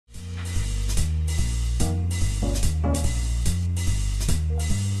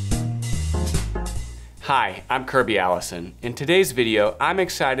Hi, I'm Kirby Allison. In today's video, I'm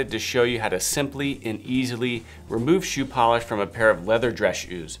excited to show you how to simply and easily remove shoe polish from a pair of leather dress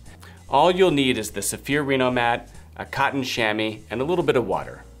shoes. All you'll need is the Saphir RenoMat, a cotton chamois, and a little bit of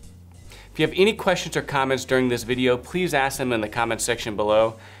water. If you have any questions or comments during this video, please ask them in the comment section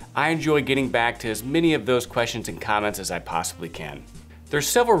below. I enjoy getting back to as many of those questions and comments as I possibly can. There's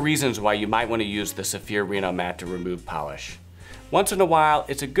several reasons why you might want to use the Saphir RenoMat to remove polish. Once in a while,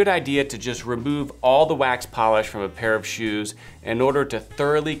 it's a good idea to just remove all the wax polish from a pair of shoes in order to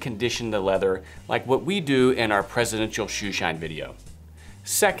thoroughly condition the leather, like what we do in our presidential shoe shine video.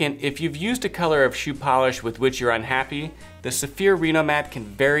 Second, if you've used a color of shoe polish with which you're unhappy, the Saphir RenoMat can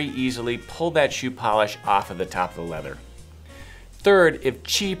very easily pull that shoe polish off of the top of the leather. Third, if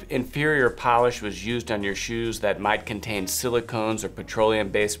cheap, inferior polish was used on your shoes that might contain silicones or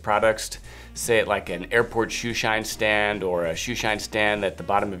petroleum-based products, say it like an airport shoe shine stand or a shoe shine stand at the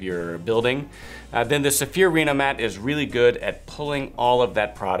bottom of your building, then the Saphir RenoMat is really good at pulling all of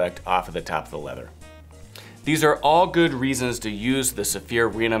that product off of the top of the leather. These are all good reasons to use the Saphir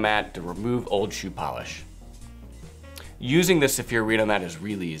RenoMat to remove old shoe polish. Using the Saphir RenoMat is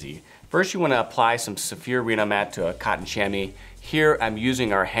really easy. First, you want to apply some Saphir RenoMat to a cotton chamois. Here I'm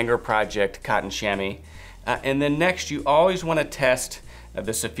using our Hanger Project Cotton Chamois. And then next, you always want to test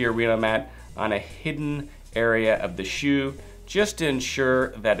the Saphir RenoMat on a hidden area of the shoe, just to ensure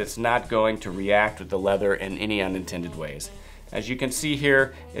that it's not going to react with the leather in any unintended ways. As you can see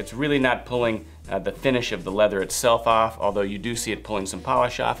here, it's really not pulling the finish of the leather itself off, although you do see it pulling some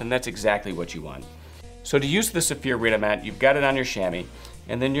polish off, and that's exactly what you want. So to use the Saphir RenoMat, you've got it on your chamois,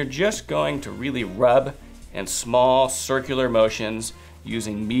 and then you're just going to really rub in small circular motions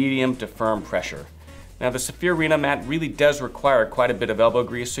using medium to firm pressure. Now the Saphir RenoMat really does require quite a bit of elbow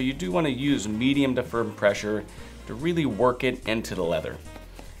grease, so you do want to use medium to firm pressure to really work it into the leather.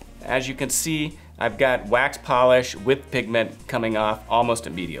 As you can see, I've got wax polish with pigment coming off almost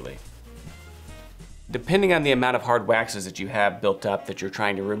immediately. Depending on the amount of hard waxes that you have built up that you're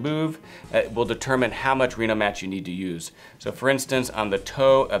trying to remove, it will determine how much RenoMat you need to use. So for instance, on the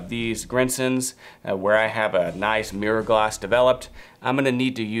toe of these Grinsons, where I have a nice mirror gloss developed, I'm going to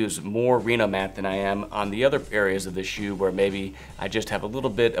need to use more RenoMat than I am on the other areas of the shoe where maybe I just have a little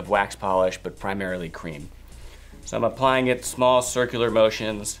bit of wax polish, but primarily cream. So I'm applying it small circular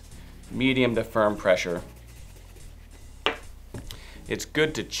motions, medium to firm pressure. It's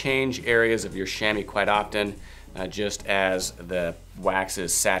good to change areas of your chamois quite often, just as the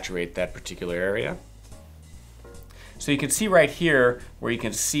waxes saturate that particular area. So you can see right here where you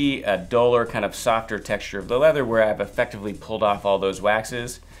can see a duller, kind of softer texture of the leather where I've effectively pulled off all those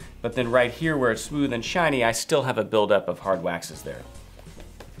waxes. But then right here where it's smooth and shiny, I still have a buildup of hard waxes there.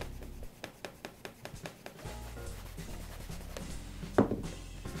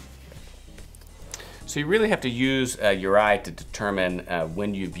 So you really have to use your eye to determine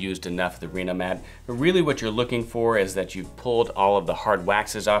when you've used enough of the RenoMat. But really what you're looking for is that you've pulled all of the hard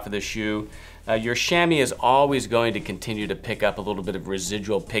waxes off of the shoe. Your chamois is always going to continue to pick up a little bit of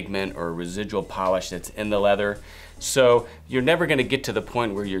residual pigment or residual polish that's in the leather. So you're never going to get to the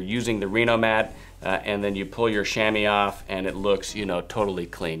point where you're using the RenoMat and then you pull your chamois off and it looks, totally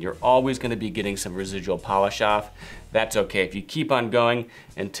clean. You're always going to be getting some residual polish off. That's okay. If you keep on going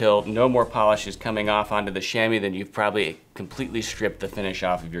until no more polish is coming off onto the chamois, then you've probably completely stripped the finish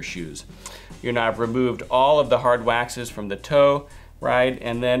off of your shoes. Now I've removed all of the hard waxes from the toe, right?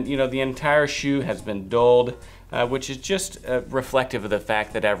 And then, the entire shoe has been dulled, which is just reflective of the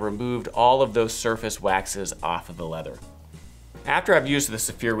fact that I've removed all of those surface waxes off of the leather. After I've used the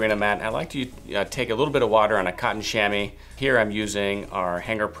Saphir RenoMat, I like to take a little bit of water on a cotton chamois. Here I'm using our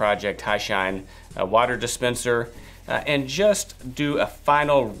Hanger Project High Shine water dispenser. And just do a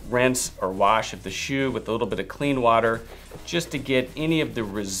final rinse or wash of the shoe with a little bit of clean water just to get any of the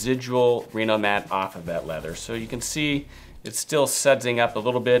residual RenoMat off of that leather. So you can see it's still sudsing up a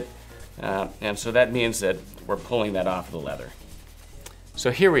little bit, and so that means that we're pulling that off of the leather.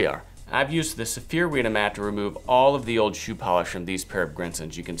 So here we are. I've used the Saphir RenoMat to remove all of the old shoe polish from these pair of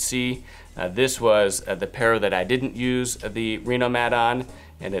Grinsons. You can see this was the pair that I didn't use the RenoMat on,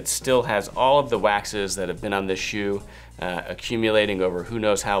 and it still has all of the waxes that have been on this shoe accumulating over who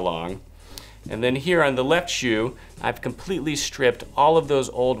knows how long. And then here on the left shoe, I've completely stripped all of those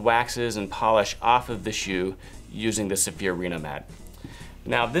old waxes and polish off of the shoe using the Saphir RenoMat.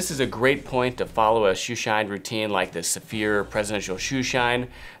 Now this is a great point to follow a shoe shine routine like the Saphir Presidential Shoe Shine,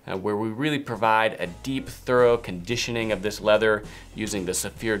 where we really provide a deep, thorough conditioning of this leather using the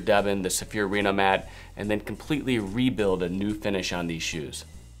Saphir Dubbin, the Saphir RenoMat, and then completely rebuild a new finish on these shoes.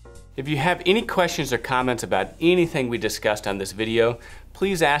 If you have any questions or comments about anything we discussed on this video,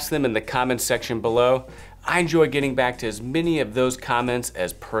 please ask them in the comments section below. I enjoy getting back to as many of those comments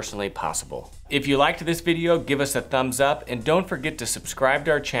as personally possible. If you liked this video, give us a thumbs up and don't forget to subscribe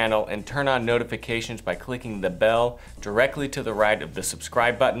to our channel and turn on notifications by clicking the bell directly to the right of the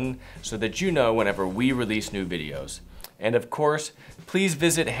subscribe button so that you know whenever we release new videos. And of course, please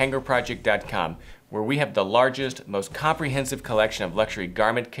visit HangerProject.com, where we have the largest, most comprehensive collection of luxury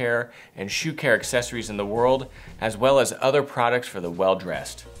garment care and shoe care accessories in the world, as well as other products for the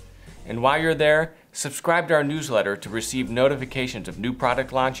well-dressed. And while you're there, subscribe to our newsletter to receive notifications of new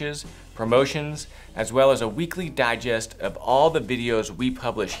product launches, promotions, as well as a weekly digest of all the videos we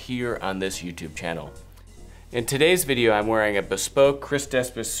publish here on this YouTube channel. In today's video, I'm wearing a bespoke Chris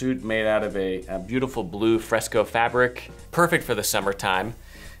Despis suit made out of a beautiful blue fresco fabric, perfect for the summertime.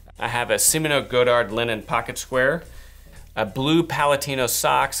 I have a Simino Godard linen pocket square, a blue Palatino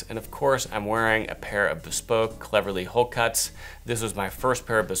socks, and of course I'm wearing a pair of bespoke Cleverly hole cuts. This was my first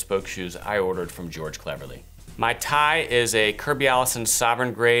pair of bespoke shoes I ordered from George Cleverly. My tie is a Kirby Allison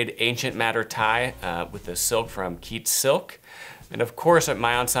sovereign grade ancient matter tie with the silk from Keats Silk. And of course,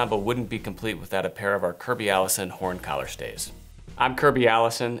 my ensemble wouldn't be complete without a pair of our Kirby Allison horn collar stays. I'm Kirby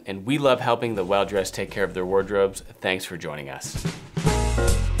Allison, and we love helping the well-dressed take care of their wardrobes. Thanks for joining us.